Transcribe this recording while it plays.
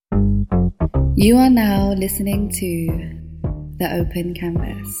You are now listening to The Open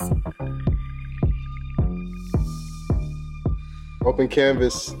Canvas. Open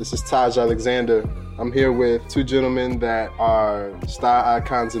Canvas, this is Taj Alexander. I'm here with two gentlemen that are style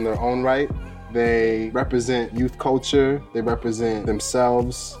icons in their own right. They represent youth culture, they represent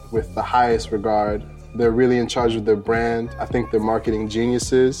themselves with the highest regard. They're really in charge of their brand. I think they're marketing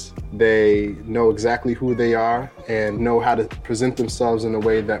geniuses. They know exactly who they are and know how to present themselves in a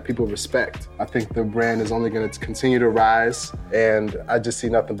way that people respect. I think their brand is only going to continue to rise, and I just see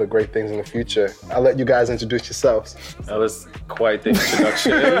nothing but great things in the future. I'll let you guys introduce yourselves. That was quite the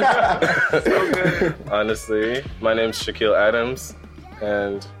introduction. So good. Honestly, my name's Shaquille Adams,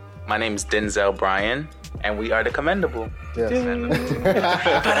 and my name's Denzel Bryan, and we are the Commendable. Yes.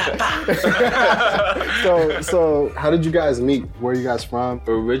 So how did you guys meet? Where are you guys from?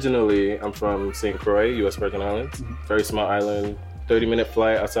 Originally, I'm from St. Croix, U.S. Virgin Islands. Very small island, 30-minute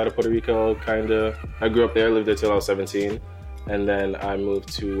flight outside of Puerto Rico, kinda. I grew up there, lived there till I was 17. And then I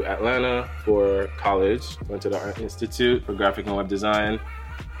moved to Atlanta for college, went to the Art Institute for graphic and web design.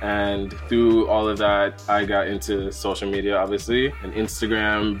 And through all of that, I got into social media, obviously. And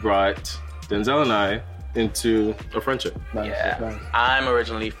Instagram brought Denzel and I into a friendship. Nice. Yeah. Nice. I'm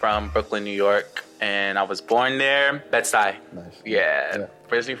originally from Brooklyn, New York, and I was born there. Bed-Stuy. Nice. Yeah.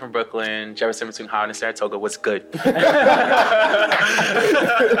 Originally from Brooklyn, Jefferson between Howard and Saratoga was good. And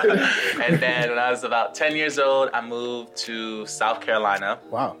then when I was about 10 years old, I moved to South Carolina.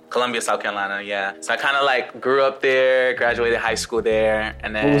 Wow. Columbia, South Carolina, yeah. So I kind of grew up there, graduated high school there,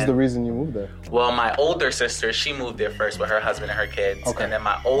 and then... What was the reason you moved there? Well, my older sister, she moved there first with her husband and her kids. Okay. And then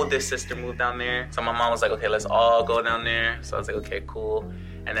my oldest sister moved down there. So my mom was like, okay, let's all go down there. So I was like, okay, cool.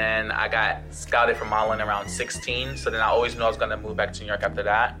 And then I got scouted for modeling around 16. So then I always knew I was going to move back to New York after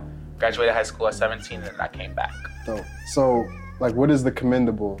that. Graduated high school at 17, and then I came back. So what is the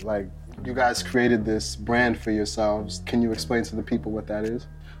Commendable? You guys created this brand for yourselves. Can you explain to the people what that is?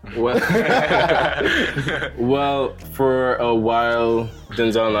 Well, for a while,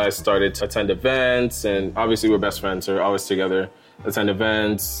 Denzel and I started to attend events, and obviously we're best friends, so we're always together. Attend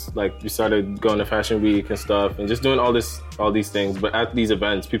events, we started going to Fashion Week and stuff, and just doing all these things. But at these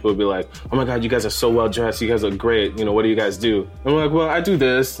events, people would be like, "Oh my God, you guys are so well dressed. You guys look great. What do you guys do?" And we're like, "Well, I do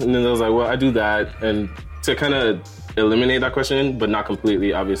this," and then I was like, "Well, I do that." And to kind of eliminate that question, but not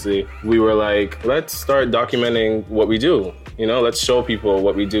completely, obviously, we were like, let's start documenting what we do. Let's show people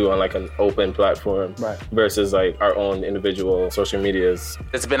what we do on an open platform, right, versus our own individual social medias.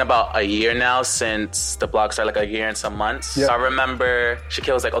 It's been about a year now since the blog started, a year and some months. Yep. So I remember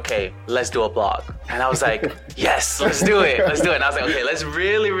Shaquille was like, okay, let's do a blog. And I was like, yes, let's do it. Let's do it. And I was like, okay, let's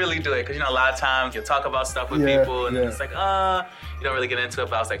really, really do it. Because, a lot of times you'll talk about stuff with people and then it's like, you don't really get into it.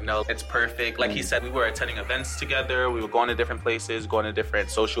 But I was like, no, it's perfect. Like he said, we were attending events together. We were going to different places, going to different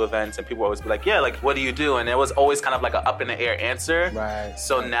social events. And people would always be like, yeah, what do you do? And it was always kind of an up in the air answer. Right.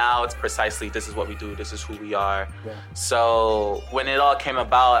 So now it's precisely, this is what we do. This is who we are. Yeah. So when it all came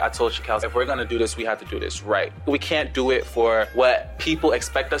about, I told Shaquille, if we're going to do this, we have to do this right. We can't do it for what people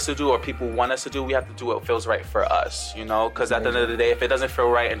expect us to do or people want us to do. We have to do what feels right for us, Because at the end of the day, if it doesn't feel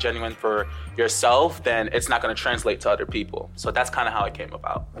right and genuine for yourself, then it's not going to translate to other people. So that's kind of how it came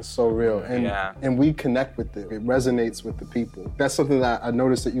about. That's so real. And we connect with it. It resonates with the people. That's something that I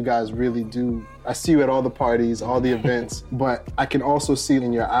noticed that you guys really do. I see you at all the parties, all the events, but I can also see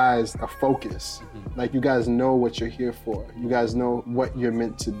in your eyes a focus. You guys know what you're here for. You guys know what you're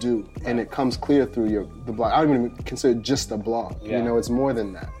meant to do. And it comes clear through the blog. I don't even consider it just a blog. Yeah. It's more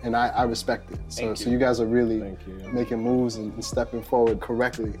than that. And I respect it. So you guys are really making moves and stepping forward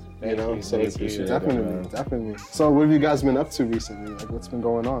correctly. So definitely. So what have you guys been up to recently? What's been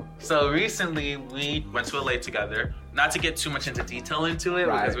going on? So recently we went to LA together. Not to get too much into detail into it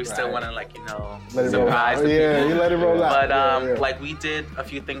because we still want to surprise the people. Yeah, you let it roll out. But we did a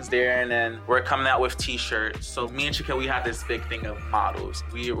few things there, and then we're coming out with t-shirts. So me and Shaquille, we have this big thing of models.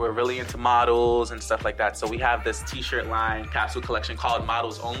 We were really into models and stuff like that. So we have this t-shirt line, capsule collection called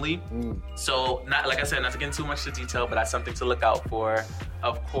Models Only. So not to get into too much to detail, but that's something to look out for.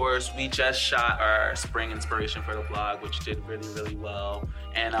 Of course, we just shot our spring inspiration for the blog, which did really, really well.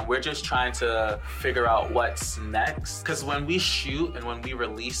 And we're just trying to figure out what's next. Because when we shoot and when we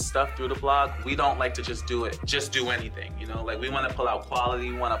release stuff through the blog, we don't like to just do anything, we want to pull out quality.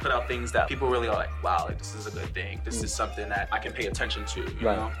 We want to put out things that people really are like, wow, this is a good thing. This is something that I can pay attention to, you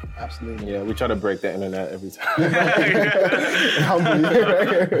know? Absolutely. Yeah, we try to break the internet every time.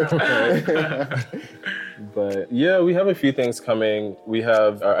 But yeah, we have a few things coming. We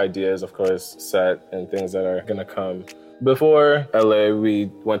have our ideas, of course, set and things that are going to come. Before LA, we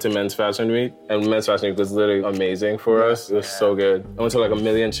went to Men's Fashion Week, and Men's Fashion Week was literally amazing for us. It was so good. I went to like 1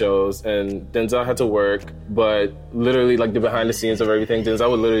 million shows, and Denzel had to work, but literally like the behind the scenes of everything,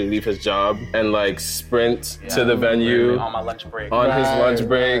 Denzel would literally leave his job and like sprint to the venue on my lunch break. on his lunch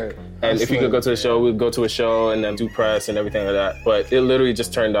break. Right. And if he could go to a show, we'd go to a show and then do press and everything like that. But it literally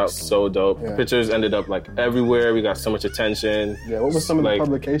just turned out so dope. Yeah. The pictures ended up like everywhere. We got so much attention. Yeah, what were some of Like, the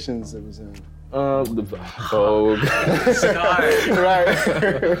publications it was in? The Vogue.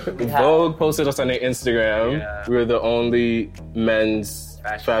 Right. Vogue posted us on their Instagram. Yeah. We were the only men's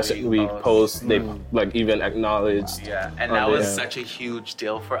Fashion Week post they like even acknowledged. Yeah, and on that was there. such a huge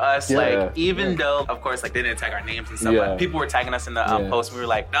deal for us. Yeah. Like, even though, of course, like they didn't tag our names and stuff, Yeah. but people were tagging us in the post. We were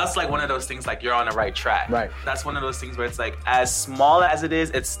like, that's like one of those things. Like, you're on the right track. Right. That's one of those things where it's like, as small as it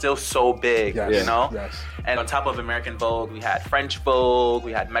is, it's still so big. Yes. You know. Yes. And on top of American Vogue, we had French Vogue,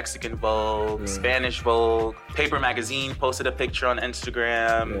 we had Mexican Vogue, Spanish Vogue. Paper Magazine posted a picture on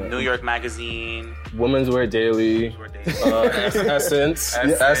Instagram. Yeah. New York Magazine. Women's Wear Daily. Essence.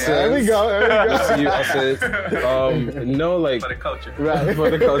 There we go. There we go. See you, Essence. No, like For the culture. Right. for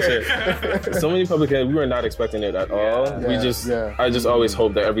the culture. So many publications, we were not expecting it at all. I just always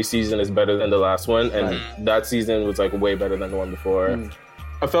hope that every season is better than the last one, and that season was like way better than the one before.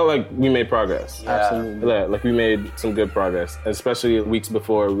 I felt like we made progress. Absolutely. Yeah, like we made some good progress, especially weeks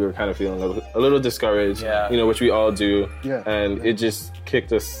before we were kind of feeling a little discouraged, you know, which we all do. Yeah. And it just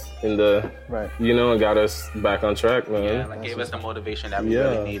kicked us in the, you know, and got us back on track, man. Yeah, like gave us the motivation that we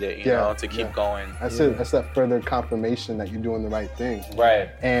really needed, you know, to keep going. That's it. That's that further confirmation that you're doing the right thing.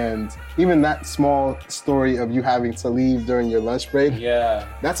 Right. And even that small story of you having to leave during your lunch break,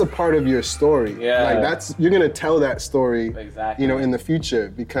 that's a part of your story. Yeah. Like you're gonna tell that story, Exactly. you know, in the future,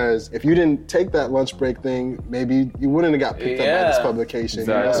 because if you didn't take that lunch break thing, maybe you wouldn't have got picked up by this publication. You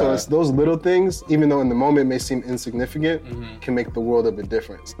know? Exactly. So it's those little things, even though in the moment it may seem insignificant, can make the world of a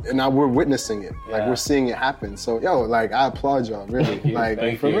difference. And now we're witnessing it. Like we're seeing it happen. So like I applaud y'all, really.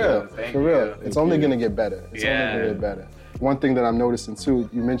 Like for real. For real. It's only gonna get better. It's only gonna get better. One thing that I'm noticing too,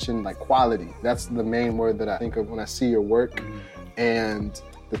 you mentioned like quality. That's the main word that I think of when I see your work. And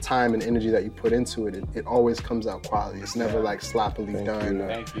the time and energy that you put into it, it always comes out quality. It's never like sloppily done.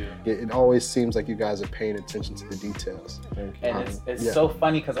 Thank you. It always seems like you guys are paying attention to the details. And it's so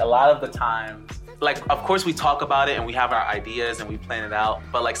funny because a lot of the times, like, of course we talk about it and we have our ideas and we plan it out,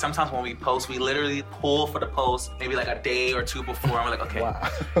 but like sometimes when we post, we literally pull for the post maybe like a day or two before, and we're like, okay,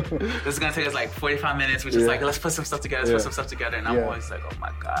 this is gonna take us like 45 minutes. We're just like, let's put some stuff together, and I'm always like, oh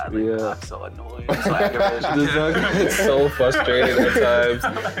my God, like, I'm so annoyed, I'm so aggravated. It's so frustrating at times.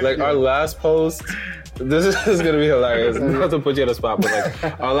 Like our last post, this is gonna be hilarious. Not to put you on the spot, but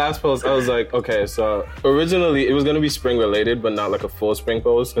like our last post, I was like, okay, so originally it was gonna be spring related, but not like a full spring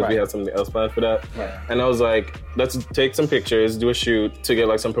post because we had something else planned for that. And I was like, let's take some pictures, do a shoot to get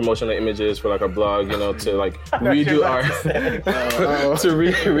like some promotional images for like our blog, you know, to like redo our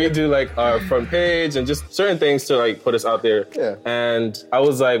redo like our front page and just certain things to like put us out there. Yeah. And I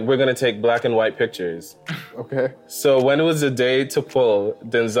was like, we're gonna take black and white pictures. Okay. So when it was the day to pull,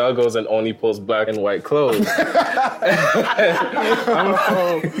 Denzel goes and only pulls black and white clothes. I'm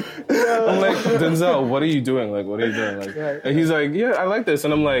like, Denzel, what are you doing? Like, what are you doing? Like, and he's like, yeah, I like this.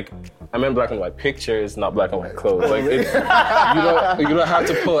 And I'm like, I meant black and white pictures, not black and white clothes. Like, you don't have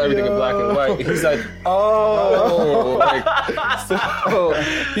to pull everything in black and white. He's like, oh. Like, so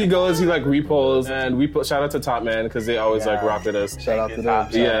he goes, he like repulls, and we put shout out to Top Man because they always like rock with us. Shout out to them.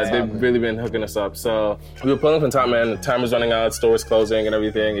 Yeah, they've really been hooking us up. So we were pulling from Top Man, the time was running out, store was closing and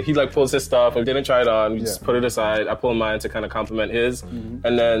everything. And he like pulls his stuff and didn't try it on. We just put it aside. I pulled mine to kind of compliment his.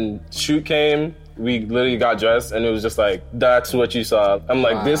 And then shoot came. We literally got dressed and it was just like, that's what you saw. I'm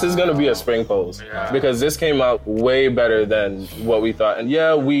like, this is gonna be a spring post because this came out way better than what we thought. And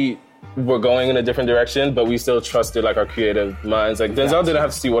yeah, we were going in a different direction, but we still trusted like our creative minds. Like Denzel didn't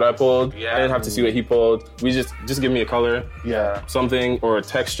have to see what I pulled. I didn't have to see what he pulled. We just give me a color, something or a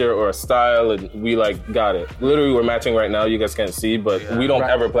texture or a style, and we like got it. Literally, we're matching right now. You guys can't see, but we don't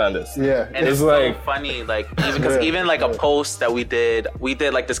ever plan this. And it's like so funny, like even because even like a post that we did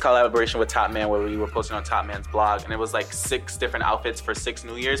like this collaboration with Top Man where we were posting on Top Man's blog, and it was like 6 different outfits for 6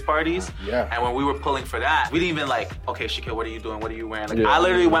 New Year's parties. And when we were pulling for that, we didn't even like, okay, Shakil, what are you doing? What are you wearing? Like I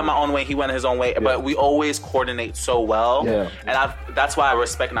literally went my own way. He went his own way, but we always coordinate so well. And that's why I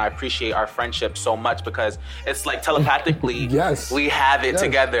respect and I appreciate our friendship so much, because it's like telepathically we have it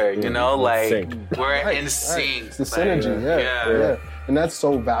together, you know, like we're in sync. It's the synergy, and that's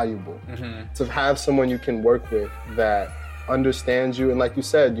so valuable to have someone you can work with that understands you, and like you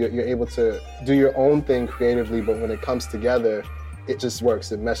said, you're able to do your own thing creatively, but when it comes together, it just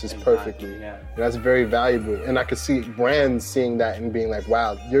works. It meshes perfectly. Yeah. And that's very valuable. And I could see brands seeing that and being like,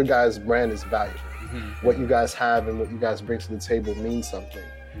 wow, your guys' brand is valuable. What you guys have and what you guys bring to the table means something.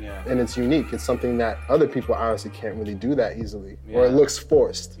 Yeah. And it's unique. It's something that other people honestly can't really do that easily. Or it looks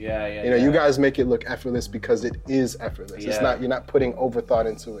forced. You guys make it look effortless because it is effortless. It's not, you're not putting overthought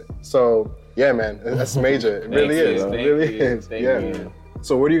into it. So yeah, man, that's major. It really is. It really is. Thank you.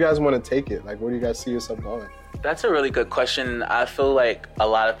 So where do you guys want to take it? Like, where do you guys see yourself going? That's a really good question. I feel like a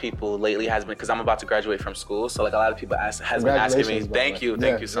lot of people lately has been, because I'm about to graduate from school, so like a lot of people has been asking me, thank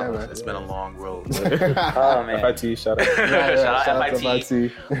you so much. It's been a long road. Oh man. FIT, shout out. Shout out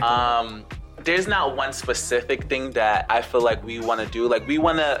FIT. There's not one specific thing that I feel like we want to do. Like, we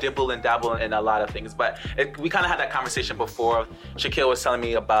want to dibble and dabble in a lot of things, but we kind of had that conversation before. Shaquille was telling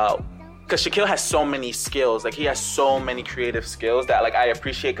me about, because Shaquille has so many skills. Like, he has so many creative skills that, like, I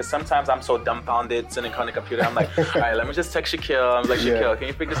appreciate, because sometimes I'm so dumbfounded sitting on the computer. I'm like, all right, let me just text Shaquille. I'm like, Shaquille, can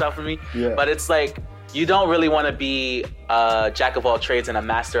you figure this out for me? But it's like, you don't really want to be a jack of all trades and a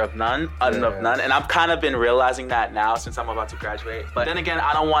master of none. And I've kind of been realizing that now since I'm about to graduate. But then again,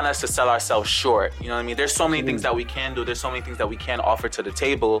 I don't want us to sell ourselves short. You know what I mean? There's so many things that we can do. There's so many things that we can offer to the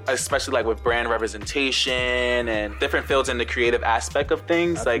table, especially like with brand representation and different fields in the creative aspect of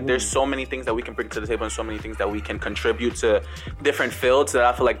things. Like, there's so many things that we can bring to the table and so many things that we can contribute to different fields that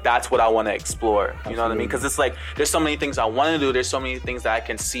I feel like that's what I want to explore. You know what I mean? Because it's like, there's so many things I want to do. There's so many things that I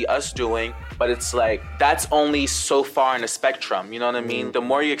can see us doing, but it's like, that's only so far in the spectrum, you know what I mean? The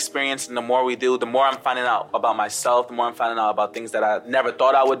more you experience and the more we do, the more I'm finding out about myself, the more I'm finding out about things that I never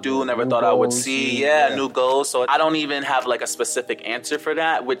thought I would do, never thought I would see. New goals. So I don't even have like a specific answer for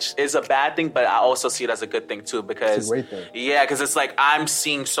that, which is a bad thing, but I also see it as a good thing too, because it's a great thing. Because it's like, I'm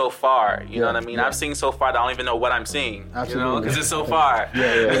seeing so far, you know what I mean? I'm seeing so far that I don't even know what I'm seeing, you know, because it's so far.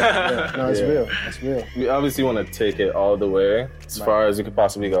 No, it's real. It's real. We obviously want to take it all the way, as far as we could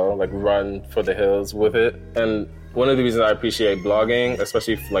possibly go, like run for the hills with it. And one of the reasons I appreciate blogging,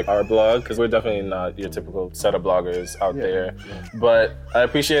 especially like our blog, because we're definitely not your typical set of bloggers out there, but I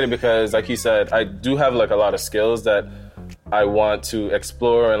appreciate it because, like you said, I do have like a lot of skills that I want to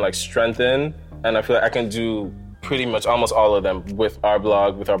explore and like strengthen, and I feel like I can do pretty much almost all of them with our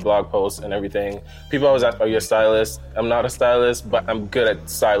blog posts and everything. People always ask, are you a stylist? I'm not a stylist, but I'm good at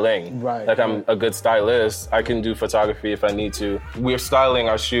styling. I'm a good stylist. I can do photography if I need to. We're styling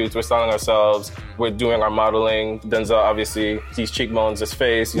our shoots, we're styling ourselves, we're doing our modeling. Denzel, obviously, his cheekbones, his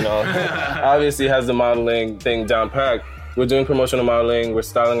face, you know, obviously has the modeling thing down packed. We're doing promotional modeling, we're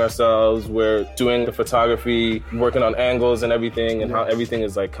styling ourselves, we're doing the photography, working on angles and everything, and how everything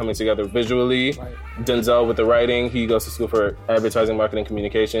is like coming together visually. Denzel with the writing, he goes to school for advertising, marketing,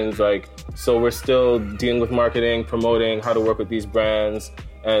 communications. Like, so we're still dealing with marketing, promoting, how to work with these brands,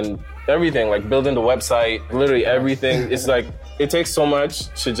 and everything, like building the website, literally everything. It's like, it takes so much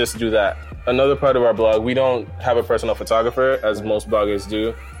to just do that. Another part of our blog, we don't have a personal photographer, as most bloggers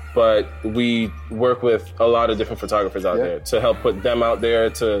do, but we work with a lot of different photographers out there to help put them out there,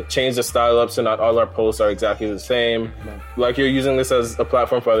 to change the style up so not all our posts are exactly the same. Like, you're using this as a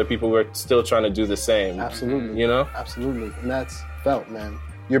platform for other people. We're still trying to do the same. Absolutely. You know? Absolutely. And that's felt, man.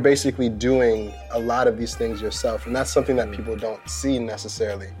 You're basically doing a lot of these things yourself, and that's something that people don't see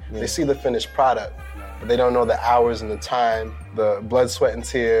necessarily. They see the finished product, but they don't know the hours and the time, the blood, sweat, and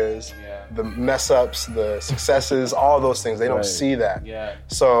tears, the mess ups, the successes, all those things. They don't see that.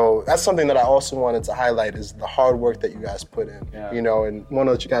 So that's something that I also wanted to highlight, is the hard work that you guys put in. You know, and want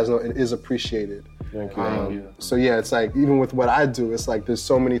to let you guys know it is appreciated. Thank you. So yeah, it's like, even with what I do, it's like there's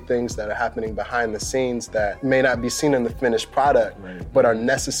so many things that are happening behind the scenes that may not be seen in the finished product, but are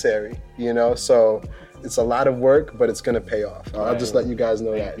necessary, you know? So it's a lot of work, but it's gonna pay off. I'll just let you guys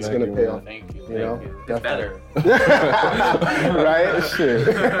know that. It's gonna pay off. Thank you. You know? It's better. Right? Shit.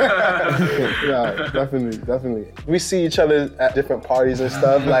 Yeah, definitely. We see each other at different parties and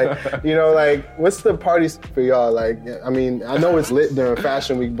stuff. Like, you know, like, what's the parties for y'all? Like, I mean, I know it's lit during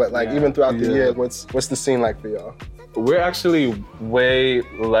Fashion Week, but like, even throughout the year, what's the scene like for y'all? We're actually way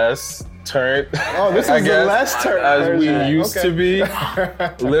less turned. Oh, this is the less turned as we used to be.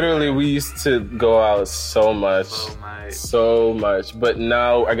 Literally, we used to go out so much. But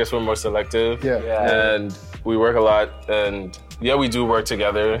now I guess we're more selective. And we work a lot, and we do work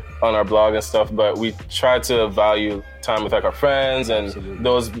together on our blog and stuff, but we try to value time with like our friends and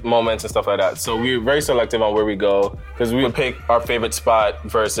those moments and stuff like that. So we're very selective on where we go because we would pick our favorite spot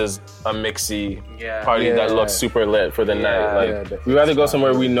versus a mixy party that looks super lit for the night. Like we rather go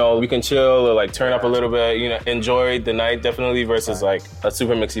somewhere we know we can chill or like turn up a little bit, you know, enjoy the night definitely versus like a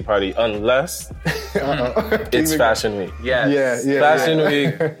super mixy party unless it's Fashion Week. Fashion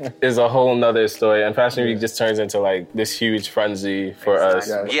Week is a whole nother story, and Fashion Week just turns into like this huge frenzy for us.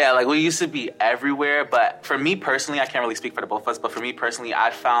 Yeah, like we used to be everywhere, but for me personally, I can't really speak for the both of us, but for me personally,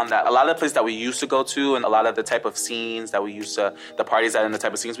 I found that a lot of the places that we used to go to and a lot of the type of scenes that we used to, the parties that and the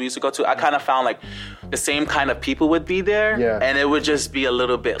type of scenes we used to go to, I kind of found like the same kind of people would be there, and it would just be a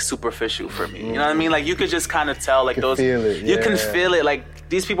little bit superficial for me. You know what I mean? Like you could just kind of tell, like those, you can feel it, like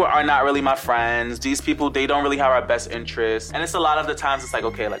these people are not really my friends. These people, they don't really have our best interests. And it's a lot of the times it's like,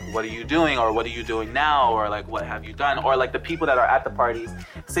 okay, like what are you doing? Or what are you doing now? Or like what have you done? Or like the people that are at the parties,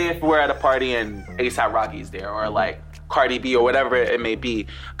 say if we're at a party and A$AP Rocky's there, or like Cardi B or whatever it may be,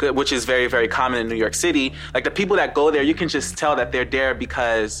 which is very, very common in New York City. Like the people that go there, you can just tell that they're there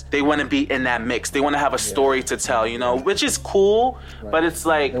because they want to be in that mix. They want to have a story to tell, you know, which is cool, but it's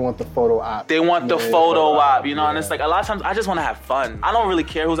like... They want the photo op. They want the photo op, you know, and it's like a lot of times I just want to have fun. I don't really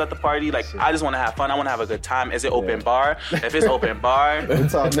care who's at the party. Like I just want to have fun. I want to have a good time. Is it open bar? If it's open bar,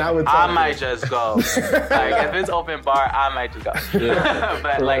 I might just go. Like if it's open bar, I might just go.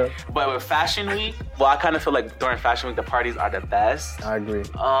 But with Fashion Week, well, I kind of feel like during Fashion Week, the parties are the best. I agree.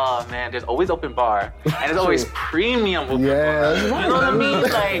 Oh man, there's always open bar, and there's always premium open bar. You know what I mean?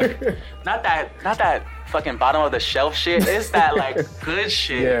 Like, not that fucking bottom of the shelf shit. It's that like good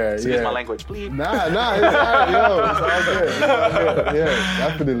shit. Excuse my language, please. Nah, it's all good. It's all good. Yeah,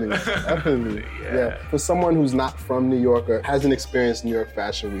 definitely. Yeah. For someone who's not from New York or hasn't experienced New York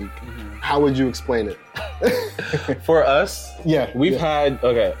Fashion Week, how would you explain it? For us, we've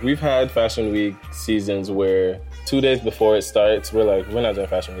had Fashion Week seasons where 2 days before it starts, we're like, we're not doing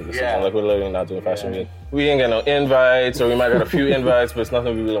Fashion Week this season. Like, we're literally not doing Fashion Week. We ain't get no invites, or we might get a few invites, but it's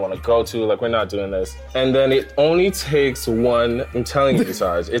nothing we really want to go to. Like, we're not doing this. And then it only takes one, I'm telling you,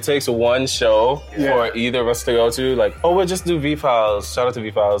 Sarge, it takes one show for either of us to go to. Like, oh, we'll just do V-Files. Shout out to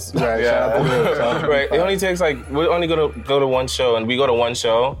V-Files. Right, shout out to Right. It only takes, like, we only go to one show, and we go to one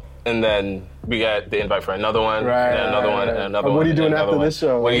show, and then we get the invite for another one, and another one, and another one. What are you doing after this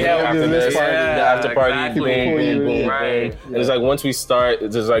show? What are you doing after this? The after party, boom. And it's like once we start,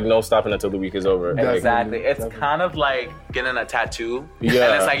 there's like no stopping until the week is over. Exactly. It's kind of like getting a tattoo. Yeah.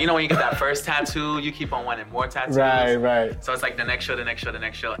 And it's like, you know, when you get that first tattoo, you keep on wanting more tattoos. Right. So it's like the next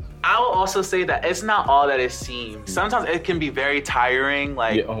show. I will also say that it's not all that it seems. Sometimes it can be very tiring,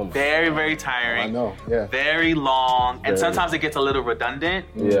 like very, very tiring. I know, Very long. And sometimes it gets a little redundant.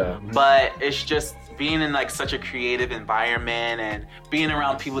 Yeah. But it's just being in like such a creative environment and being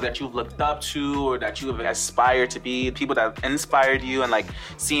around people that you've looked up to or that you have aspired to be, people that inspired you, and like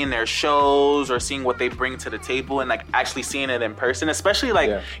seeing their shows or seeing what they bring to the table and like actually seeing it in person, especially like,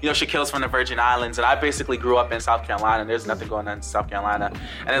 you know, Shaquille's from the Virgin Islands and I basically grew up in South Carolina and there's nothing going on in South Carolina.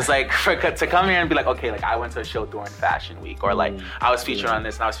 And it's like to come here and be like, okay, like I went to a show during Fashion Week or like I was featured on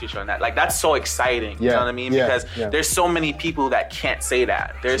this and I was featured on that. Like that's so exciting, you know what I mean? Because there's so many people that can't say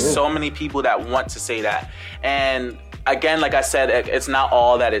that. There's so many people that want to say that. And again, like I said, it's not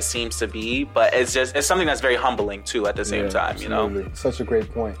all that it seems to be, but it's something that's very humbling too at the same time, absolutely. You know? Such a great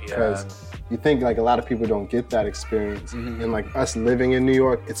point because you think like a lot of people don't get that experience. And like us living in New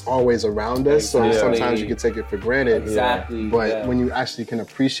York, it's always around us. So sometimes you can take it for granted. Exactly. But when you actually can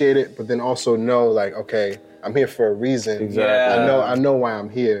appreciate it, but then also know like, okay, I'm here for a reason. Exactly. I know why I'm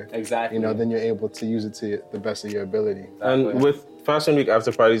here. Exactly. You know, then you're able to use it to the best of your ability. And with Fashion Week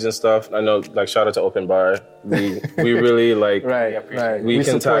after parties and stuff, I know, like, shout out to Open Bar. We really, like, we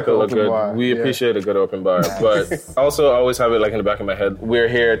can tackle a good, bar. We appreciate a good open bar. But also, I always have it, like, in the back of my head, we're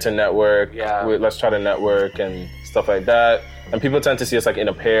here to network. Let's try to network and stuff like that. And people tend to see us, like, in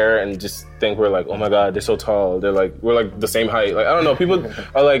a pair and just think we're like, oh my God, they're so tall. They're like, we're like the same height. Like, I don't know, people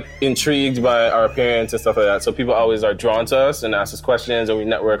are like intrigued by our appearance and stuff like that. So people always are drawn to us and ask us questions, and we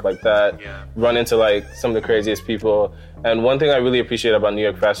network like that. Run into like some of the craziest people. And one thing I really appreciate about New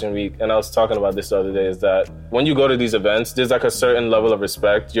York Fashion Week, and I was talking about this the other day, is that when you go to these events, there's like a certain level of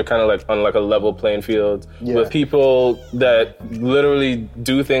respect. You're kind of like on like a level playing field with people that literally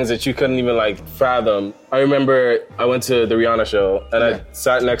do things that you couldn't even like fathom. I remember I went to the Rihanna show and I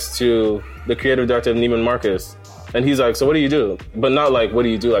sat next to the creative director of Neiman Marcus. And he's like, so what do you do? But not like, what do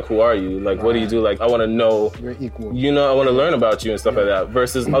you do? Like, who are you? Like, what do you do? Like, I want to know. You're equal. You know, I want to learn about you and stuff like that.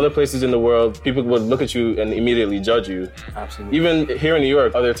 Versus other places in the world, people would look at you and immediately judge you. Absolutely. Even here in New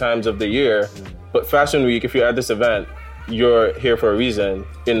York, other times of the year. But Fashion Week, if you're at this event, you're here for a reason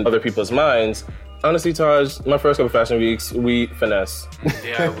in other people's minds. honestly, Taj, my first couple fashion weeks, we finesse.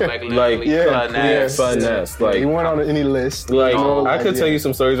 Yeah, like Finesse. Like, you weren't on any list. Like, I could tell you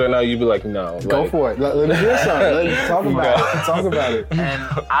some stories right now, you'd be like, no. Go for it. Let me hear something. Let's talk about it. Talk about it. And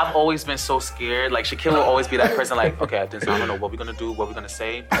I've always been so scared. Like, Shaquille will always be that person, like, okay, I don't know what we're gonna do, what we're gonna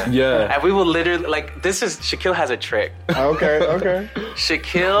say. Yeah. And we will literally, like, Shaquille has a trick. Okay.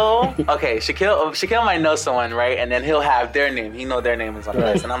 Shaquille might know someone, right? And then he'll have their name. He know their name is on the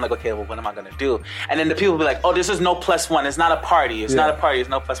list. And I'm like, okay, well, what am I gonna do? And then the people will be like, oh, this is no +1. It's not a party. It's not a party. It's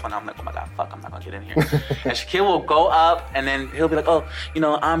no +1. I'm like, oh my God, fuck, I'm not gonna get in here. And Shaquille will go up and then he'll be like, oh,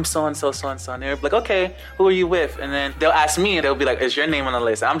 I'm so-and-so, so-and-so. And they'll be like, okay, who are you with? And then they'll ask me and they'll be like, is your name on the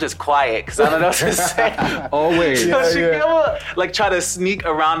list? And I'm just quiet because I don't know what to say. Always. So Shaquille will like try to sneak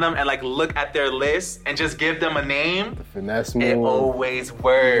around them and like look at their list and just give them a name. The finesse move. It always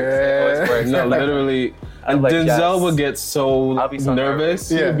works. No, literally. And like, Denzel would get so nervous.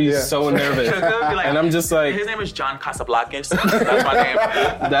 He would be so nervous. Like, and I'm just like... His name is John Casablancas. That's my name.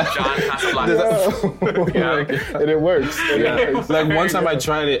 John Casablancas. And it works. Like, one time I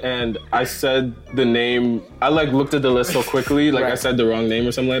tried it and I said the name... I, like, looked at the list so quickly. Like, I said the wrong name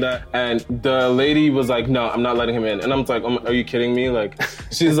or something like that. And the lady was like, no, I'm not letting him in. And I'm like, are you kidding me? Like,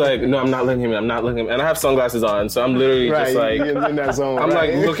 she's like, no, I'm not letting him in. I'm not letting him in. And I have sunglasses on. So I'm literally just like... in that zone, I'm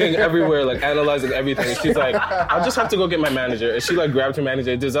like looking everywhere, like analyzing everything. She's like, I'll just have to go get my manager. And she like grabbed her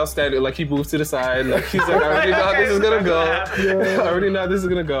manager. Denzel standing, like he moves to the side. Like he's like, I already know how this is gonna go. I already know how this is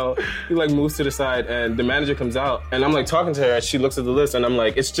gonna go. He like moves to the side and the manager comes out. And I'm like talking to her and she looks at the list and I'm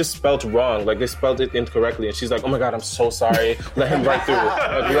like, it's just spelled wrong. Like they spelled it incorrectly. And she's like, oh my God, I'm so sorry. Let him right through.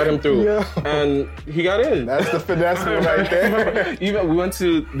 Like let him through. And he got in. That's the finesse right there. Even we went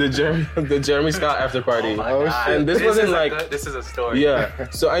to the Jeremy Scott after party. And this wasn't like... This is a story. Yeah.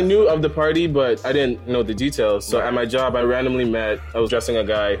 So I knew of the party, but I didn't know the details. So at my job, I randomly I was dressing a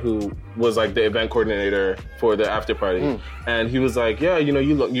guy who was like the event coordinator for the after party. And he was like, yeah,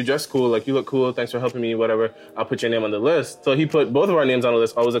 you dress cool. Like you look cool. Thanks for helping me, whatever. I'll put your name on the list. So he put both of our names on the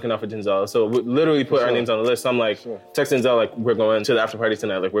list. I was looking out for Denzel. So we literally put our names on the list. So I'm like, text Denzel, like we're going to the after party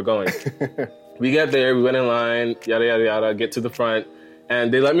tonight. Like we're going. We get there, we went in line, yada, yada, yada, get to the front.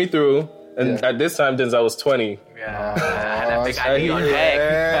 And they let me through. And at this time, Denzel was 20. Yeah. And a fake ID on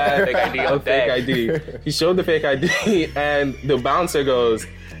deck. Fake ID. He showed the fake ID, and the bouncer goes,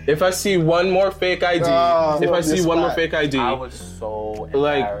 if I see one more fake ID, I was so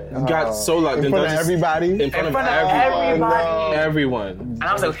embarrassed. Got so loud. In front of everybody? In front of everyone. And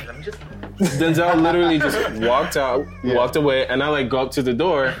I was like, okay, let me just... Denzel literally just walked away, and I like go up to the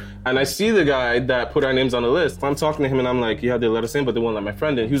door, and I see the guy that put our names on the list. I'm talking to him, and I'm like, yeah, they let us in, but they won't let my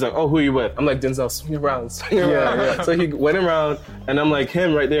friend in. He was like, oh, who are you with? I'm like, Denzel, swing around. So he went around, and I'm like,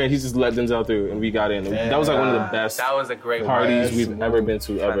 him right there, and he just let Denzel through, and we got in. That was like one of the best parties we've ever been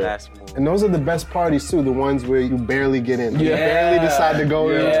to, ever. And those are the best parties, too, the ones where you barely get in. You barely decide to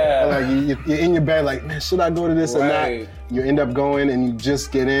go in. Like, you're in your bed, like, man, should I go to this or not? You end up going and you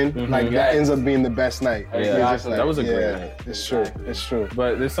just get in. Like that ends up being the best night. Exactly. That was a great night. It's true.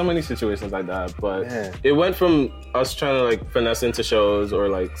 But there's so many situations like that. But it went from us trying to like finesse into shows or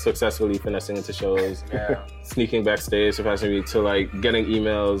like successfully finessing into shows, sneaking backstage for Fashion Week to like getting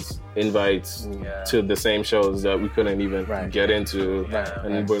emails, invites to the same shows that we couldn't even get into.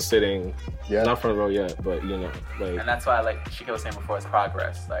 And we're sitting not front row yet, but like. And that's why like Shaquille was saying before, it's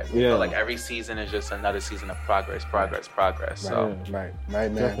progress. Like we feel like every season is just another season of progress. So right,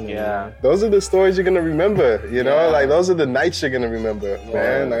 man. Definitely, those are the stories you're gonna remember. Like those are the nights you're gonna remember,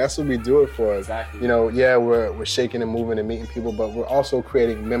 man. Like that's what we do it for. Exactly. We're shaking and moving and meeting people, but we're also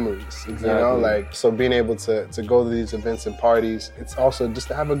creating memories. Like so being able to go to these events and parties, it's also just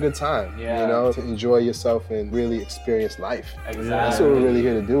to have a good time. To enjoy yourself and really experience life. Exactly. That's what we're really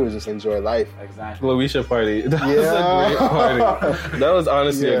here to do, is just enjoy life. Exactly. Loisha party. That was a great party. That was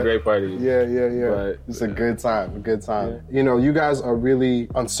honestly a great party. Yeah. But, it's a good time. You guys are really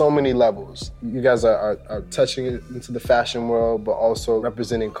on so many levels. You guys are touching into the fashion world, but also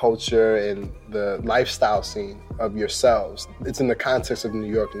representing culture and the lifestyle scene of yourselves. It's in the context of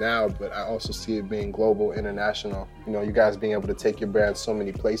New York now, but I also see it being global, international. You guys being able to take your brand so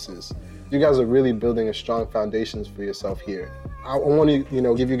many places. You guys are really building a strong foundations for yourself here. I want to,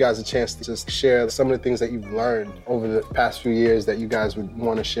 give you guys a chance to just share some of the things that you've learned over the past few years that you guys would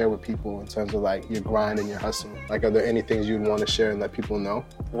want to share with people in terms of like your grind and your hustle. Like, are there any things you'd want to share and let people know?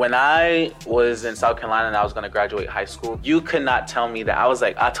 When I was in South Carolina and I was going to graduate high school, you could not tell me that.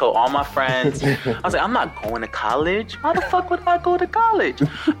 I told all my friends, I was like, I'm not going to college. Why the fuck would I go to college?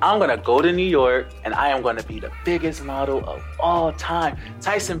 I'm going to go to New York and I am going to be the biggest model of all time.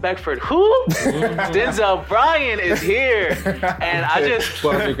 Tyson Beckford, who? Denzel Bryan is here. And I just...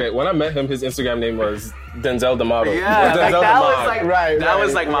 Well, okay, when I met him, his Instagram name was Denzel the Model. Yeah, like that was like, Right,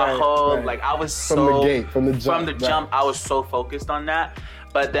 was like my whole, right. like I was From so... the gate, from the jump. From the jump, I was so focused on that.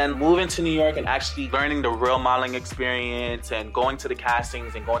 But then moving to New York and actually learning the real modeling experience and going to the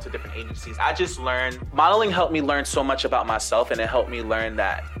castings and going to different agencies, I just learned, modeling helped me learn so much about myself, and it helped me learn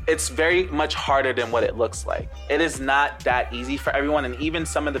that it's very much harder than what it looks like. It is not that easy for everyone, and even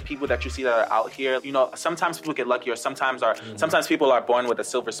some of the people that you see that are out here, you know, sometimes people get lucky, or sometimes people are born with a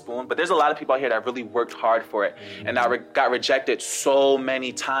silver spoon, but there's a lot of people out here that really worked hard for it and that got rejected so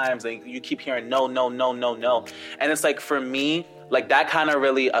many times. Like, you keep hearing no. And it's like, for me, like that kind of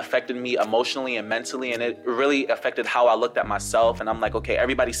really affected me emotionally and mentally, and it really affected how I looked at myself. And I'm like, okay,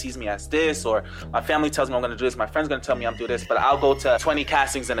 everybody sees me as this, or my family tells me I'm gonna do this, my friend's gonna tell me I'm doing this, but I'll go to 20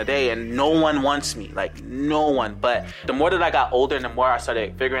 castings in a day and no one wants me, like no one. But the more that I got older and the more I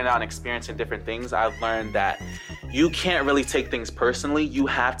started figuring out and experiencing different things, I've learned that you can't really take things personally. You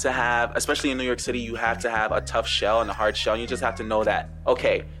have to have, especially in New York City, you have to have a tough shell and a hard shell. And you just have to know that,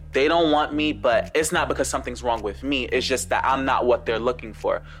 okay, they don't want me, but it's not because something's wrong with me. It's just that I'm not what they're looking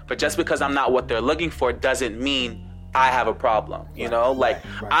for. But just because I'm not what they're looking for doesn't mean I have a problem, you know? Like,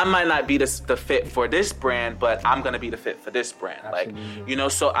 I might not be the fit for this brand, but I'm gonna be the fit for this brand. Absolutely. Like, you know,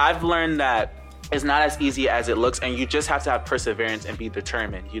 so I've learned that it's not as easy as it looks, and you just have to have perseverance and be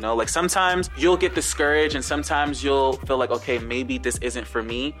determined, you know? Like, sometimes you'll get discouraged and sometimes you'll feel like, okay, maybe this isn't for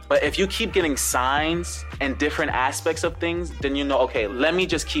me. But if you keep getting signs and different aspects of things, then you know, okay, let me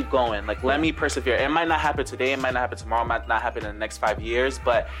just keep going. Like, let me persevere. It might not happen today, it might not happen tomorrow, it might not happen in the next 5 years,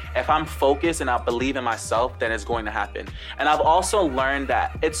 but if I'm focused and I believe in myself, then it's going to happen. And I've also learned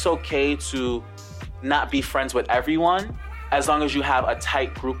that it's okay to not be friends with everyone, as long as you have a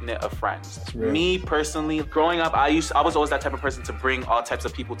tight group knit of friends. Me personally, growing up, I was always that type of person to bring all types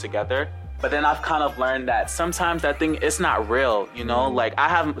of people together. But then I've kind of learned that sometimes that thing, it's not real, you know? Like, I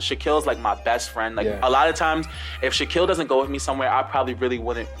have, Shaquille's like my best friend. Like, a lot of times, if Shaquille doesn't go with me somewhere, I probably really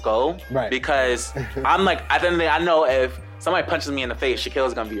wouldn't go. Right. Because I'm like, at the end of the day, I know if somebody punches me in the face,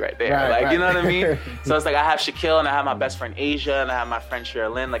 Shaquille's gonna be right there. You know what I mean? So it's like, I have Shaquille and I have my best friend Asia and I have my friend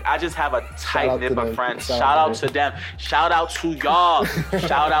Sherilyn. Like, I just have a tight knit of friends. Shout out to them. Shout out to y'all.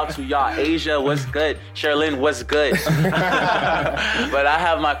 Shout out to y'all. Asia, what's good? Sherilyn, what's good? But I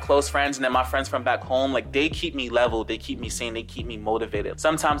have my close friends, and then my friends from back home, like, they keep me level, they keep me sane, they keep me motivated.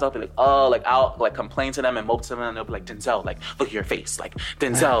 Sometimes I'll be like, oh, like, I'll like complain to them and mope to them, and they'll be like, Denzel, like, look at your face. Like,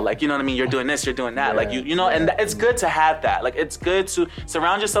 Denzel, like, you know what I mean? You're doing this, you're doing that. Like, you know, and it's good to have that. Like, it's good to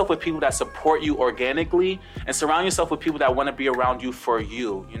surround yourself with people that support you organically, and surround yourself with people that want to be around you for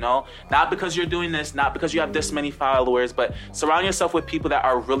you, you know? Not because you're doing this, not because you have this many followers, but surround yourself with people that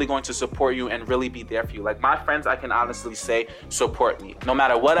are really going to support you and really be there for you. Like, my friends, I can honestly say, support me. No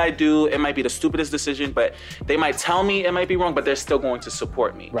matter what I do, it might be the stupidest decision, but they might tell me it might be wrong, but they're still going to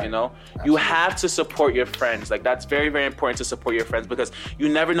support me, you know? Absolutely. You have to support your friends. Like, that's very, very important to support your friends, because you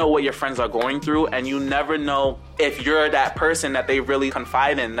never know what your friends are going through, and you never know if you're that person that they really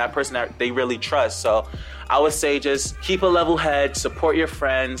confide in, that person that they really trust. So I would say just keep a level head, support your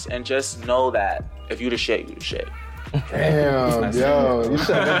friends, and just know that if you the shit, you the shit. Damn, yo, you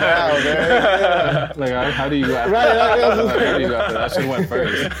shut it down, man. Yeah. Like, how do you go after how do you go after that? I should have went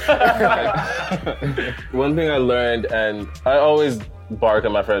first. One thing I learned, and I always bark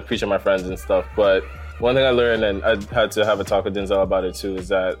at my friends, preach at my friends and stuff, but one thing I learned, and I had to have a talk with Denzel about it too, is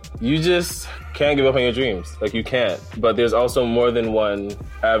that you just can't give up on your dreams. Like, you can't. But there's also more than one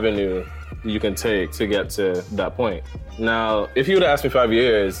avenue you can take to get to that point. Now, if you would have asked me 5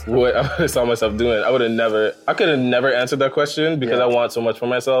 years what I saw myself doing, I could have never answered that question, because I want so much for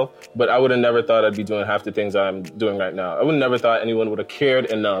myself, but I would have never thought I'd be doing half the things I'm doing right now. I would have never thought anyone would have cared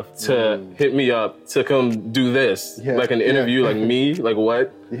enough to hit me up to come do this, like an interview, like me, like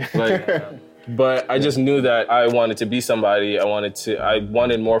what? Like, but I just knew that I wanted to be somebody. I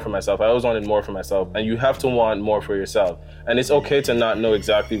wanted more for myself. I always wanted more for myself. And you have to want more for yourself. And it's okay to not know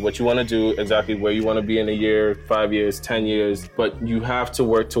exactly what you want to do, exactly where you want to be in a year, 5 years, 10 years, but you have to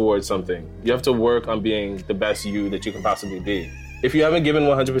work towards something. You have to work on being the best you that you can possibly be. If you haven't given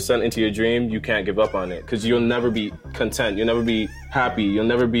 100% into your dream, you can't give up on it, because you'll never be content. You'll never be happy. You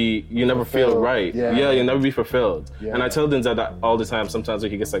never feel right. You'll never be fulfilled. Yeah. And I tell Denzel that all the time. Sometimes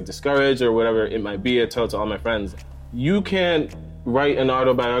when he gets like discouraged or whatever it might be, I tell it to all my friends. You can't write an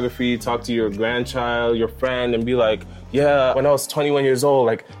autobiography, talk to your grandchild, your friend, and be like, yeah, when I was 21 years old,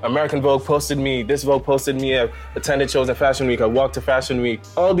 like, American Vogue posted me, this Vogue posted me, I attended shows at Fashion Week, I walked to Fashion Week,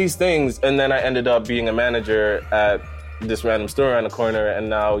 all these things, and then I ended up being a manager at this random store around the corner, and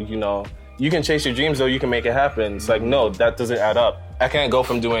now, you know, you can chase your dreams though, you can make it happen. It's like, no, that doesn't add up. I can't go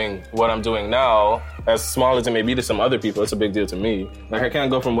from doing what I'm doing now, as small as it may be to some other people, it's a big deal to me. Like I can't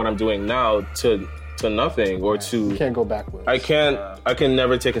go from what I'm doing now to nothing or to... You can't go backwards. I can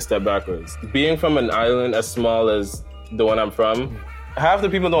never take a step backwards. Being from an island as small as the one I'm from, half the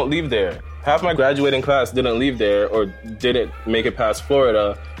people don't leave there. Half my graduating class didn't leave there or didn't make it past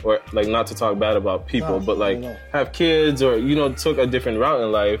Florida, or like, not to talk bad about people, but like have kids or, you know, took a different route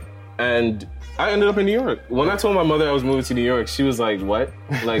in life. And I ended up in New York. When I told my mother I was moving to New York, she was like, what?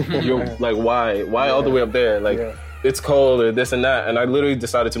 Like, you're like, why? Why all the way up there? Like, it's cold or this and that. And I literally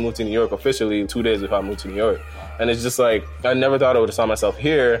decided to move to New York officially 2 days before I moved to New York. And it's just like, I never thought I would have saw myself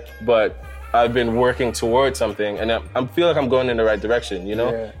here, but I've been working towards something and I feel like I'm going in the right direction, you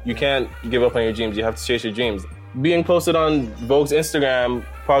know? Yeah. You can't give up on your dreams. You have to chase your dreams. Being posted on Vogue's Instagram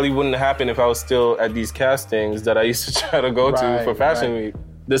probably wouldn't happen if I was still at these castings that I used to try to go to for Fashion Week.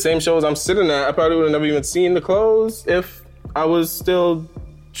 The same shows I'm sitting at, I probably would have never even seen the clothes if I was still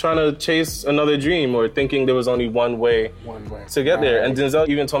trying to chase another dream or thinking there was only one way to get there. And Denzel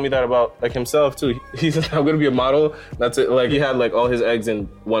even told me that about like himself too. He said, I'm gonna be a model. That's it. Like he had like all his eggs in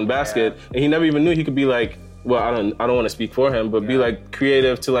one basket and he never even knew he could be like, well, I don't want to speak for him, but be like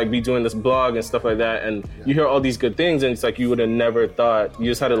creative to like be doing this blog and stuff like that. And you hear all these good things and it's like you would have never thought. You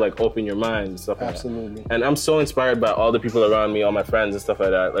just had to like open your mind and stuff like that. And I'm so inspired by all the people around me, all my friends and stuff like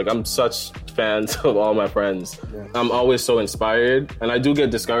that. Like I'm such fans of all my friends. I'm always so inspired and I do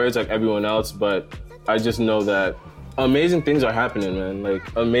get discouraged like everyone else, but I just know that amazing things are happening, man.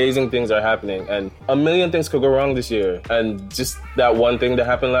 Like amazing things are happening and a million things could go wrong this year. And just that one thing that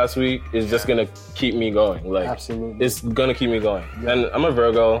happened last week is just gonna keep me going. Like it's gonna keep me going. And I'm a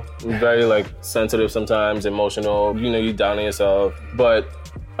Virgo. I'm very like sensitive sometimes, emotional. You know, you down on yourself. But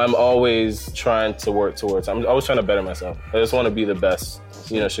I'm always trying to work towards. I'm always trying to better myself. I just want to be the best,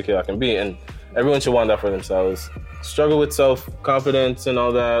 you know, Shaquille I can be. And everyone should want that for themselves. Struggle with self-confidence and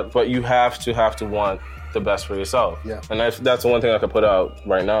all that, but you have to want the best for yourself. Yeah. And that's the one thing I could put out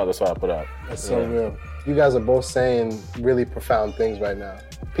right now. That's what I put out. That's so real. You guys are both saying really profound things right now.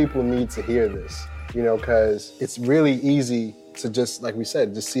 People need to hear this, you know, because it's really easy to just, like we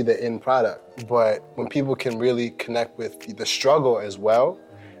said, just see the end product. But when people can really connect with the struggle as well,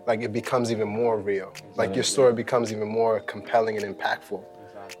 like it becomes even more real. Like your story becomes even more compelling and impactful.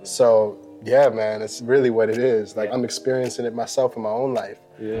 So yeah, man, it's really what it is. Like I'm experiencing it myself in my own life.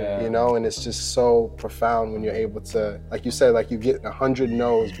 You know, and it's just so profound when you're able to, like you said, like you get 100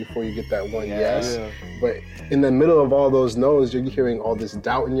 no's before you get that one yes. But in the middle of all those no's, you're hearing all this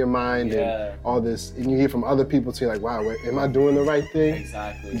doubt in your mind and all this, and you hear from other people too, like, wow, am I doing the right thing?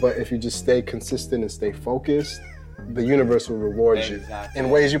 Exactly. But if you just stay consistent and stay focused, the universe will reward you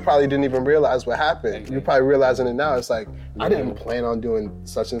in ways you probably didn't even realize what happened. You're probably realizing it now. It's like, I didn't plan on doing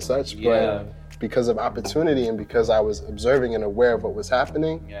such and such, but because of opportunity and because I was observing and aware of what was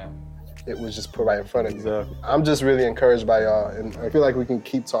happening, it was just put right in front of me. I'm just really encouraged by y'all, and I feel like we can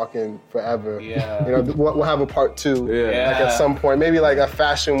keep talking forever. You know, we'll have a part 2, like at some point, maybe like a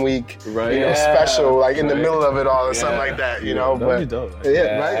Fashion Week, you know, special, like in the middle of it all or something like that. You know, that'd be dope.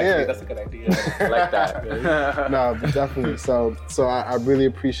 Actually, that's a good idea. I like that. No, definitely. So I really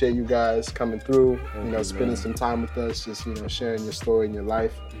appreciate you guys coming through. You know, spending some time with us, just sharing your story and your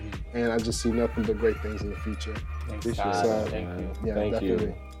life. And I just see nothing but great things in the future. Thank you. Yeah, Thank definitely.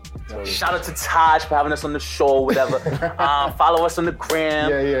 you. Shout out to Taj for having us on the show, whatever. Follow us on the gram.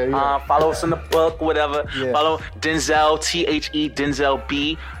 Follow us on the book, whatever. Follow Denzel, THE, Denzel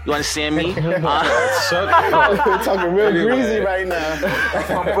B. You understand me? Shut up. We're talking real breezy right now.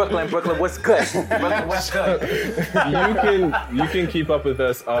 From Brooklyn. Brooklyn, what's good? Brooklyn, what's good? You can keep up with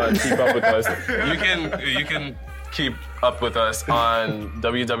us on Keep Up With Us. You can keep up with us on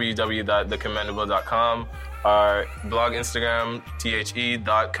www.thecommendable.com, our blog Instagram,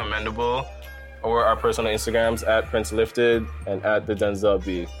 the.commendable, or our personal Instagrams at Prince Lifted and at the Denzel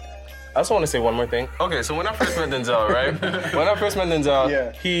B. I also want to say one more thing. Okay, so when I first met Denzel, right?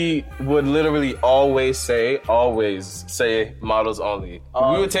 He would literally always say models only.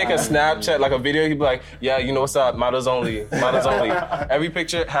 We would take a Snapchat, like a video, he'd be like, yeah, you know what's up, models only. Every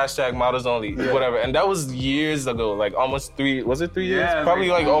picture, hashtag models only, whatever. And that was years ago, like almost 3 years? Probably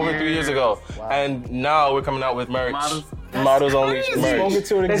like over 3 years ago. Wow. And now we're coming out with merch. models only Spoken merch.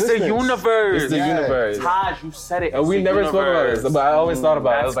 to in It's existence. the universe. It's the Yeah. universe. Taj, you said it. And we never spoke about this, but I always thought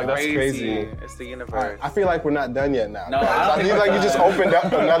about it. I was like, that's crazy. It's the universe. I feel like we're not done yet now. No, I don't I think feel we're like you done. just opened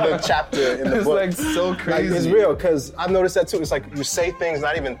up another chapter in the It's book. like so Like, crazy. it's real, because I've noticed that too. It's like you say things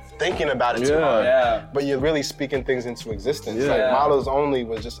not even thinking about it too Yeah. hard, Yeah. but you're really speaking things into existence. Yeah. Like models only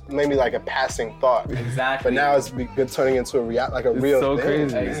was just maybe like a passing thought. Exactly. But now it's been turning into a like a It's real so thing.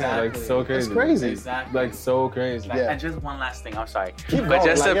 crazy. Exactly. Like so crazy. It's crazy. Exactly. Like so crazy. Yeah. And just one last thing, I'm sorry. Keep But going,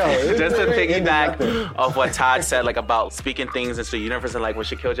 just like, to, yo, just to it ain't piggyback nothing. of what Todd said, like about speaking things into the universe and like what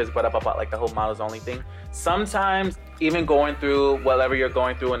Shaquille just brought up about like the whole models only thing. Sometimes even going through whatever you're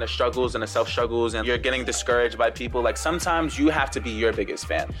going through and the struggles and the self-struggles and you're getting discouraged by people, like sometimes you have to be your biggest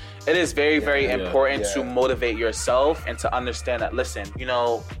fan. It is very, very important to motivate yourself and to understand that, listen, you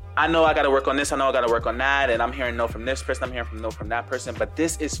know, I know I gotta work on this, I know I gotta work on that, and I'm hearing no from this person, I'm hearing no from that person, but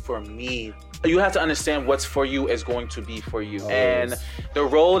this is for me. You have to understand what's for you is going to be for you. And the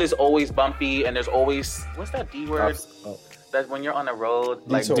road is always bumpy, and there's always, what's that D word? That when you're on the road,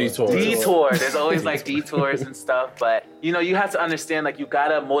 like detour. There's always like detours and stuff, but you know, you have to understand, like, you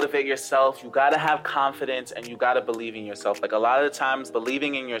gotta motivate yourself, you gotta have confidence, and you gotta believe in yourself. Like, a lot of the times,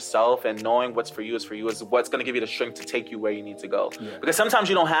 believing in yourself and knowing what's for you is what's gonna give you the strength to take you where you need to go. Yeah. Because sometimes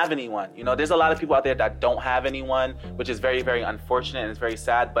you don't have anyone. You know, there's a lot of people out there that don't have anyone, which is very, very unfortunate and it's very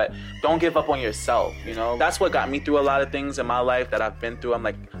sad, but don't give up on yourself, you know? That's what got me through a lot of things in my life that I've been through. I'm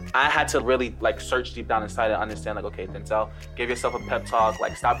like, I had to really, like, search deep down inside and understand, like, okay, Denzel, give yourself a pep talk,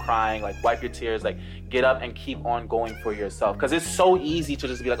 like, stop crying, like, wipe your tears, like, get up and keep on going for yourself. Because it's so easy to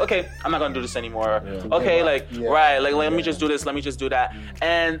just be like, okay, I'm not gonna do this anymore. Yeah. Okay, like, right, like, let me just do this, let me just do that.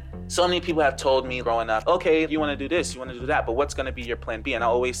 And so many people have told me growing up, okay, you wanna do this, you wanna do that, but what's gonna be your plan B? And I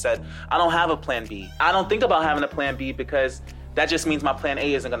always said, I don't have a plan B. I don't think about having a plan B because that just means my plan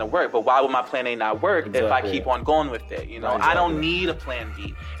A isn't gonna work. But why would my plan A not work if I keep on going with it? You know, I don't need a plan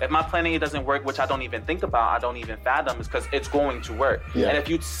B. If my plan A doesn't work, which I don't even think about, I don't even fathom, is because it's going to work. Yeah. And if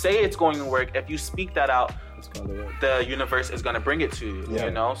you say it's going to work, if you speak that out, the universe is gonna bring it to you, you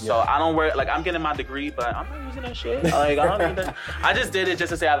know? So I don't worry, like, I'm getting my degree, but I'm not using that shit. Like, I don't need that. I just did it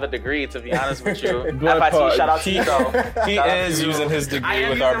just to say I have a degree, to be honest with you. FIT, shout out to you, though. He is using his degree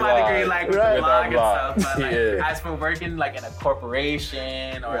with our blog. I am using my degree, like, with the blog and stuff, but, like, is. as for working, like, in a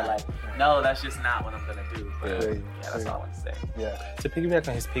corporation or, like, no, that's just not what I'm gonna do. But, that's all I want to say. Yeah. To piggyback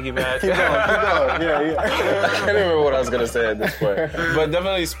on his piggyback. Keep going. Yeah. I can't remember what I was going to say at this point. But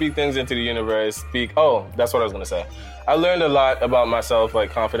definitely speak things into the universe. That's what I was going to say. I learned a lot about myself, like,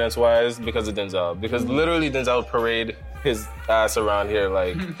 confidence-wise, because of Denzel. Because literally Denzel parade his ass around here,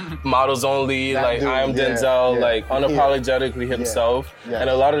 like, models only, that like, dude, I am Denzel, like, unapologetically himself. And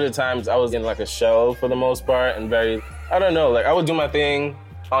a lot of the times I was in, like, a shell for the most part, and very, I don't know, like, I would do my thing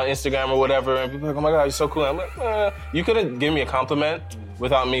on Instagram or whatever, and people are like, oh my God, you're so cool. And I'm like, you couldn't give me a compliment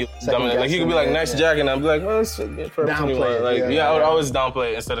without me dumbing it. Like, you could be like, nice jacket, and I'd be like, well, it's for anyone. Like, I would always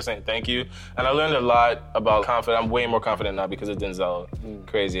downplay it instead of saying thank you. And I learned a lot about confidence. I'm way more confident now because of Denzel.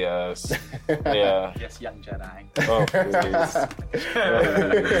 Crazy ass. Yeah. Yes, young Jedi. Oh, please.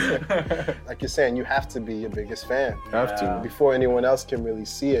 Like you're saying, you have to be your biggest fan. You have to. Before anyone else can really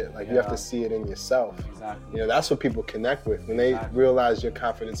see it. Like, you have to see it in yourself. Exactly. You know, that's what people connect with. When they realize your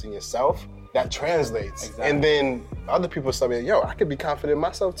confidence in yourself, that translates. Exactly. And then other people start being, yo, I could be confident in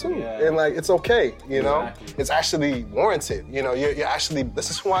myself too. Yeah. And, like, it's okay, you know? It's actually warranted. You know, you're actually, this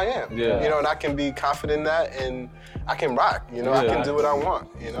is who I am. Yeah. You know, and I can be confident in that, and I can rock, you know? I can do what I want,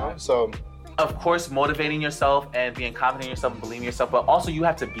 you know? So, of course, motivating yourself and being confident in yourself and believing in yourself, but also you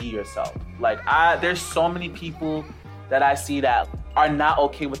have to be yourself. Like, there's so many people that I see that are not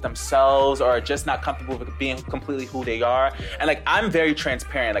okay with themselves or are just not comfortable with being completely who they are. And, like, I'm very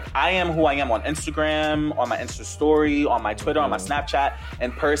transparent. Like, I am who I am on Instagram, on my Insta story, on my Twitter, on my Snapchat,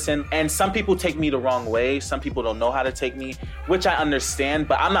 in person. And some people take me the wrong way. Some people don't know how to take me, which I understand,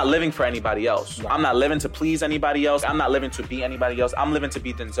 but I'm not living for anybody else. Right. I'm not living to please anybody else. I'm not living to be anybody else. I'm living to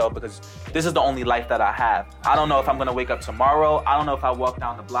be Denzel because this is the only life that I have. I don't know if I'm gonna wake up tomorrow. I don't know if I walk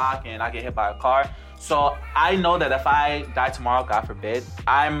down the block and I get hit by a car. So I know that if I die tomorrow, God forbid,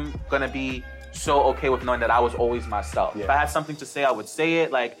 I'm gonna be so okay with knowing that I was always myself. Yeah. If I had something to say, I would say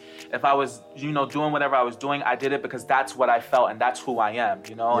it. Like, if I was, you know, doing whatever I was doing, I did it because that's what I felt and that's who I am,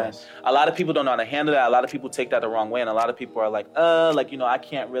 you know? Yes. And a lot of people don't know how to handle that. A lot of people take that the wrong way. And a lot of people are like, you know, I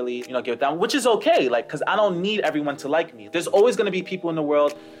can't really, you know, give it down, which is okay. Like, because I don't need everyone to like me. There's always gonna be people in the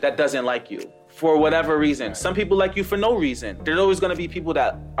world that doesn't like you. For whatever reason. Some people like you for no reason. There's always gonna be people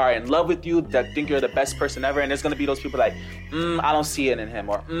that are in love with you, that think you're the best person ever, and there's gonna be those people like, I don't see it in him,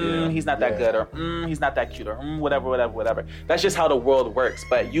 or he's not that good, or he's not that cute, or whatever. That's just how the world works.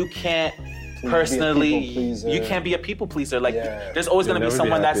 But you can't personally, be a people pleaser. you can't be a people pleaser. Like, Yeah. there's always You'll going to be never be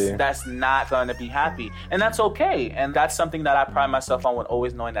someone happy. that's not going to be happy. And that's okay. And that's something that I pride myself on, with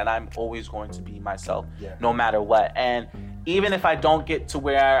always knowing that I'm always going to be myself, no matter what. And even if I don't get to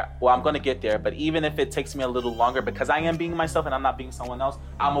I'm going to get there, but even if it takes me a little longer because I am being myself and I'm not being someone else,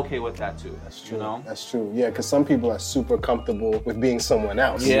 I'm okay with that too. That's true. You know? That's true. Yeah, because some people are super comfortable with being someone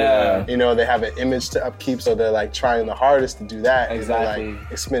else. Yeah. You know, they have an image to upkeep, so they're like trying the hardest to do that. Exactly. And they're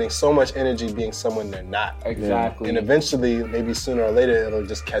like expending so much energy being someone they're not. Exactly. And eventually, maybe sooner or later, it'll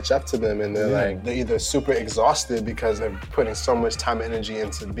just catch up to them, and they're either super exhausted because they're putting so much time and energy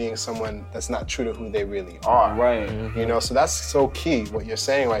into being someone that's not true to who they really are. Right. You know, so that's so key, what you're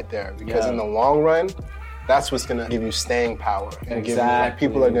saying right there, because in the long run, that's what's gonna give you staying power. And give you, like,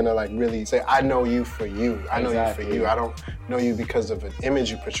 people are gonna like really say, I know you for you. I know you for you. I don't know you because of an image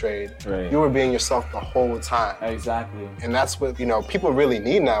you portrayed. Right. You were being yourself the whole time. Exactly. And that's what, you know, people really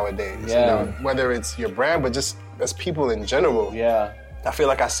need nowadays. You know, whether it's your brand, but just as people in general. Yeah. I feel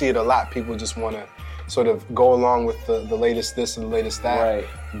like I see it a lot. People just wanna sort of go along with the latest this and the latest that. Right.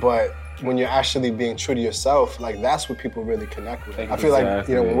 But when you're actually being true to yourself, like, that's what people really connect with. I feel like,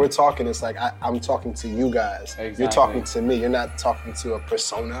 you know, when we're talking, it's like I'm talking to you guys. You're talking to me. You're not talking to a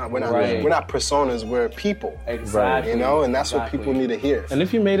persona. We're not personas. We're people. Exactly. You know, and that's what people need to hear. And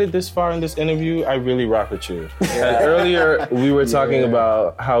if you made it this far in this interview, I really rock with you. And earlier, we were talking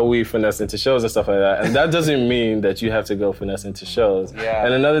about how we finesse into shows and stuff like that. And that doesn't mean that you have to go finesse into shows. Yeah.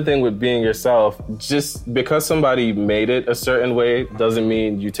 And another thing with being yourself, just because somebody made it a certain way doesn't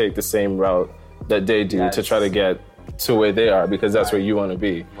mean you take the same route that they do to try to get to where they are, because that's where you want to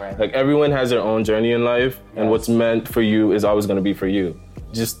be. Right. Like, everyone has their own journey in life, and what's meant for you is always going to be for you.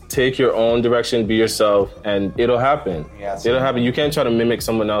 Just take your own direction, be yourself, and it'll happen. Yes. It'll happen. You can't try to mimic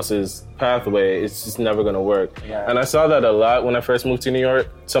someone else's pathway. It's just never gonna work. Yeah. And I saw that a lot when I first moved to New York.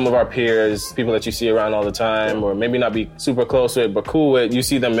 Some of our peers, people that you see around all the time, or maybe not be super close with, but cool with, you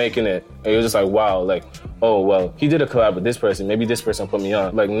see them making it. And you're just like, wow, like, oh, well, he did a collab with this person. Maybe this person put me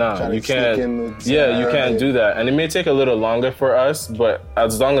on. Like, nah, you can't. You can't do that. And it may take a little longer for us, but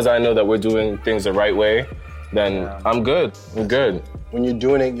as long as I know that we're doing things the right way, then I'm good. I'm good. When you're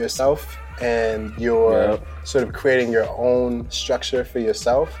doing it yourself and you're sort of creating your own structure for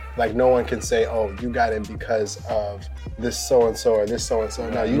yourself, like, no one can say, oh, you got in because of this so-and-so or this so-and-so.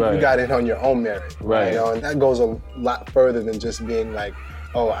 No, you got in on your own merit. Right. You know, and that goes a lot further than just being like,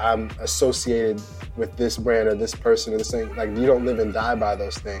 oh, I'm associated with this brand or this person or this thing. Like, you don't live and die by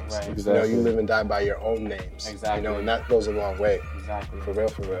those things. Right. You know, you live and die by your own names. Exactly. You know, and that goes a long way. Exactly. For real,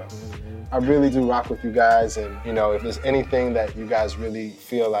 for real. I really do rock with you guys, and, you know, if there's anything that you guys really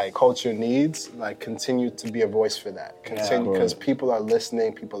feel like culture needs, like, continue to be a voice for that. Continue, because people are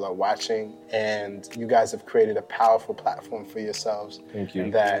listening, people are watching, and you guys have created a powerful platform for yourselves. Thank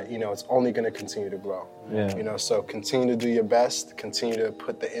you. That, you know, it's only going to continue to grow. Yeah. You know, so continue to do your best, continue to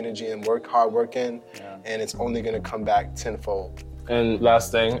put the energy and hard work in, and it's only going to come back tenfold. And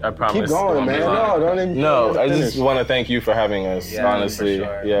last thing, I promise. Keep going, man. No, don't even. No, I finish. just want to thank you for having us, honestly. for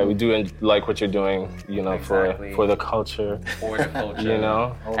sure. Yeah, we do like what you're doing, you know, for the culture. For the culture. You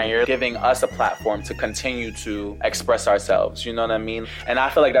know? And you're giving us a platform to continue to express ourselves, you know what I mean? And I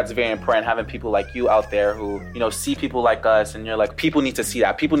feel like that's very important, having people like you out there who, you know, see people like us, and you're like, people need to see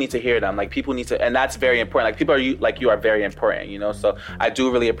that. People need to hear them. Like, people need to, and that's very important. Like, people like you are very important, you know? So I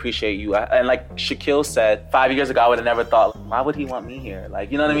do really appreciate you. And like Shaquille said, 5 years ago, I would have never thought, why would he want me here?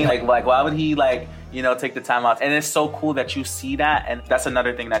 Like, you know what I mean? Like why would he, like, you know, take the time out? And it's so cool that you see that, and that's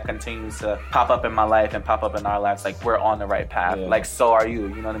another thing that continues to pop up in my life and pop up in our lives. Like, we're on the right path. Yeah. Like, so are you,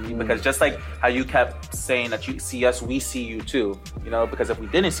 you know what I mean? Because just like how you kept saying that you see us, we see you too, you know, because if we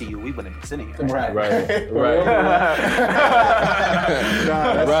didn't see you, we wouldn't be sitting here. Right. Right.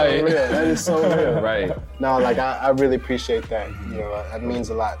 Nah, that's Right. so real. That is so real. Right. No, like, I really appreciate that. You know, that means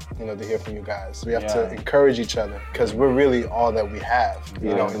a lot, you know, to hear from you guys. We have to encourage each other, because we're really all that we have,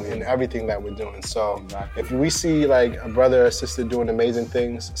 you know, in everything that we're doing. So if we see, like, a brother or sister doing amazing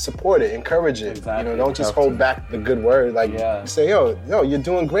things, support it, encourage it. You know, don't just hold back the good word. Like, say, yo, you're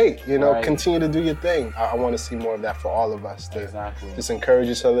doing great. You know, continue to do your thing. I want to see more of that for all of us. To just encourage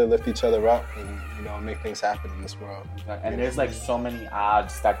each other, lift each other up, and, you know, make things happen in this world. And there's like so many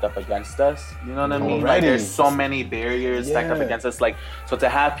odds stacked up against us. You know what I mean? Like, there's so many barriers stacked up against us. Like, so to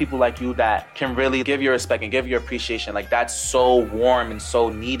have people like you that can really give your respect and give your appreciation, like, that's so warm and so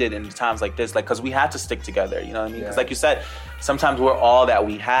needed in times like this. Like, because we have to stick together. You know what I mean? Because like you said, sometimes we're all that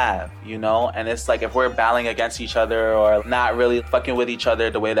we have, you know? And it's like if we're battling against each other or not really fucking with each other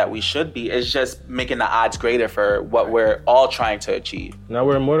the way that we should be, it's just making the odds greater for what we're all trying to achieve. Now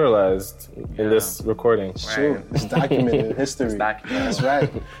we're immortalized in this recording. It's true. It's documented in history. It's documented. That's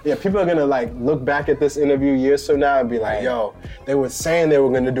right. Yeah, people are gonna like look back at this interview years from now and be like, yo, they were saying they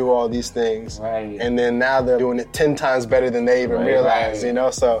were gonna do all these things. Right. And then now they're doing it 10 times better than they even realized, you know?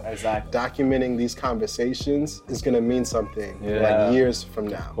 So Exactly. documenting these conversations is gonna mean something Yeah. like years from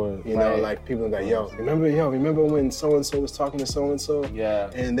now. course. You know, Right. like people are like, remember when so-and-so was talking to so-and-so? Yeah.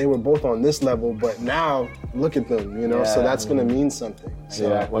 And they were both on this level, but now look at them, you know? So Yeah. that's gonna mean something. So,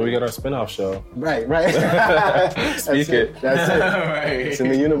 Yeah, when we get our spin-off show. Right, right. Speak it. That's it. Right. It's in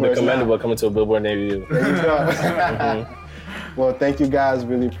the The universe. Commendable now. coming to a Billboard Navy View. There you go. Well, thank you guys.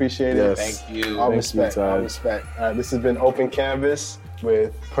 Really appreciate it. Yes. Thank you. All Thank respect. you, All Taj. respect. All right, this has been Open Canvas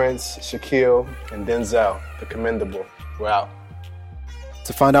with Prince, Shaquille, and Denzel, the Commendable. We're out.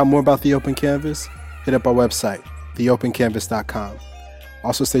 To find out more about The Open Canvas, hit up our website, theopencanvas.com.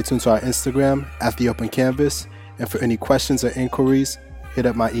 Also, stay tuned to our Instagram @theopencanvas, and for any questions or inquiries, hit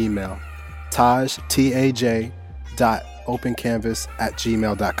up my email,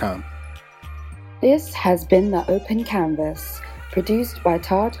 taj.opencanvas@gmail.com. This has been The Open Canvas, produced by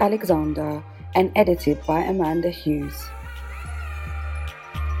Taj Alexander and edited by Amanda Hughes.